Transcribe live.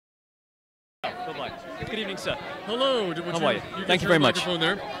Bye-bye. Good evening, sir. Hello. How are you? Thank you very much.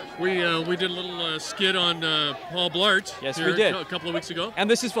 There. We did a little skit on Paul Blart. Yes, here we did. A couple of weeks ago. And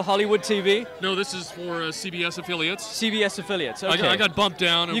this is for Hollywood TV? No, this is for CBS affiliates. CBS affiliates, okay. I got bumped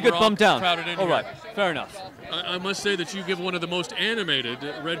down. And you got bumped down? Crowded in all here. right, fair enough. I must say that you give one of the most animated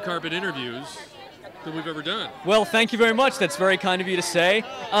red carpet interviews that we've ever done. Well, thank you very much. That's very kind of you to say.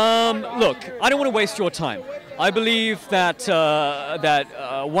 Look, I don't want to waste your time. I believe that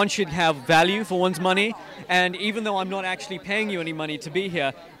one should have value for one's money, and even though I'm not actually paying you any money to be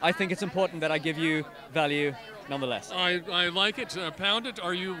here, I think it's important that I give you value nonetheless. I like it. Pound it.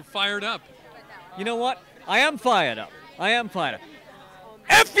 Are you fired up? You know what? I am fired up. I am fired up.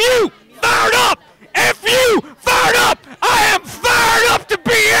 F you! Fired up! F you! Fired up! I am fired up to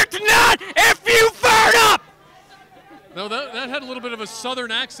be here tonight! F you! Fired up! No, that had a little bit of a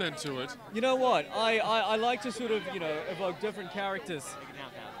southern accent to it. You know what? I like to sort of, evoke different characters.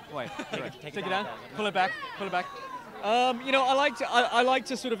 Wait, take it down. Pull it back. Pull it back. I like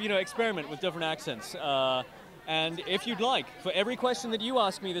to sort of, experiment with different accents. And if you'd like, for every question that you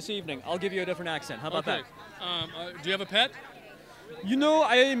ask me this evening, I'll give you a different accent. How about that? Do you have a pet?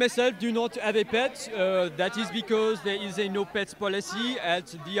 I myself do not have a pet. That is because there is a no pets policy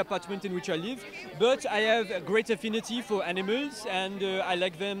at the apartment in which I live. But I have a great affinity for animals, and I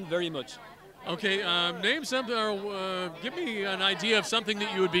like them very much. Okay, name something, or give me an idea of something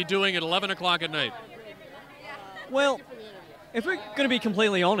that you would be doing at 11 o'clock at night. Well, if we're going to be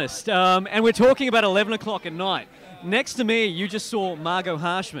completely honest, and we're talking about 11 o'clock at night, next to me you just saw Margo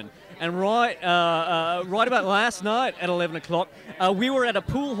Harshman. And right about last night at 11 o'clock, we were at a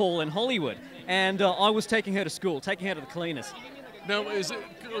pool hall in Hollywood, and I was taking her to school, taking her to the cleaners. Now, is it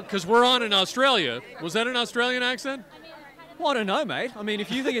because we're on in Australia? Was that an Australian accent? Well, I don't know, mate. I mean,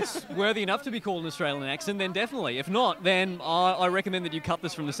 if you think it's worthy enough to be called an Australian accent, then definitely. If not, then I recommend that you cut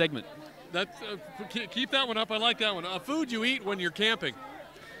this from the segment. Keep that one up. I like that one. Food you eat when you're camping.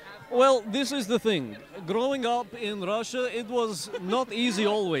 Well, this is the thing. Growing up in Russia, it was not easy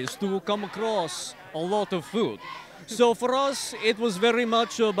always to come across a lot of food. So for us, it was very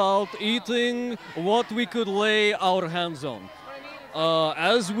much about eating what we could lay our hands on.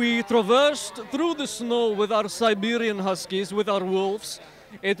 As we traversed through the snow with our Siberian huskies, with our wolves,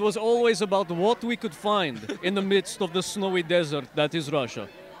 it was always about what we could find in the midst of the snowy desert that is Russia.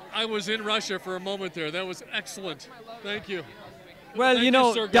 I was in Russia for a moment there. That was excellent. Thank you. Well,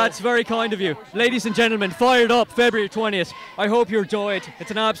 that's very kind of you. Ladies and gentlemen, Fired Up, February 20th. I hope you enjoy it.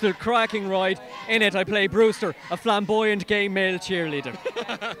 It's an absolute cracking ride. In it, I play Brewster, a flamboyant gay male cheerleader.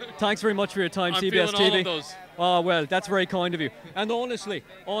 Thanks very much for your time, CBS TV. All of those. Oh, well, that's very kind of you. And honestly,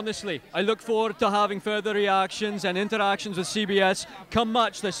 I look forward to having further reactions and interactions with CBS come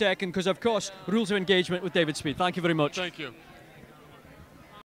March the 2nd, because, of course, rules of engagement with David Speed. Thank you very much. Thank you.